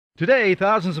Today,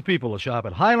 thousands of people will shop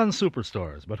at Highland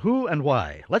Superstores, but who and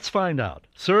why? Let's find out.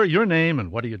 Sir, your name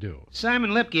and what do you do? Simon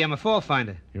Lipke, I'm a fault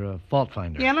finder. You're a fault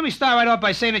finder. Yeah, let me start right off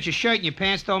by saying that your shirt and your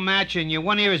pants don't match and your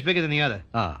one ear is bigger than the other.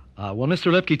 Well,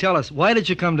 Mr. Lipke, tell us, why did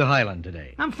you come to Highland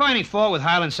today? I'm finding fault with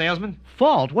Highland salesmen.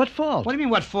 Fault? What fault? What do you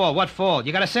mean, what fault? What fault?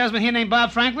 You got a salesman here named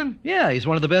Bob Franklin? Yeah, he's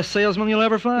one of the best salesmen you'll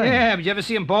ever find. Yeah, but you ever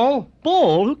see him bowl?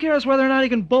 Bowl? Who cares whether or not he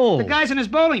can bowl? The guy's in his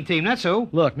bowling team, that's who.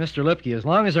 Look, Mr. Lipke, as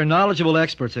long as they're knowledgeable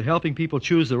experts at helping people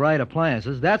choose the right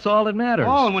appliances, that's all that matters.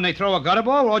 Oh, and when they throw a gutter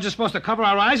ball, we're all just supposed to cover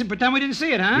our eyes and pretend we didn't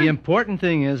see it, huh? The important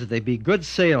thing is that they be good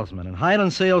salesmen, and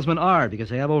Highland salesmen are, because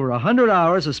they have over 100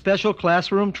 hours of special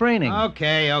classroom training.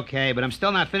 Okay, but I'm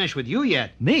still not finished with you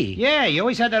yet. Me? Yeah, you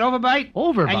always had that overbite.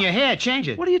 Overbite? And your hair, change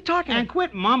it. What are you talking And about?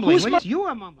 quit mumbling. Who's You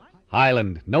are mumbling.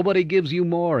 Highland, nobody gives you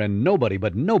more, and nobody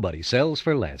but nobody sells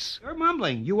for less. You're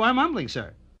mumbling. You are mumbling,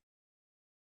 sir.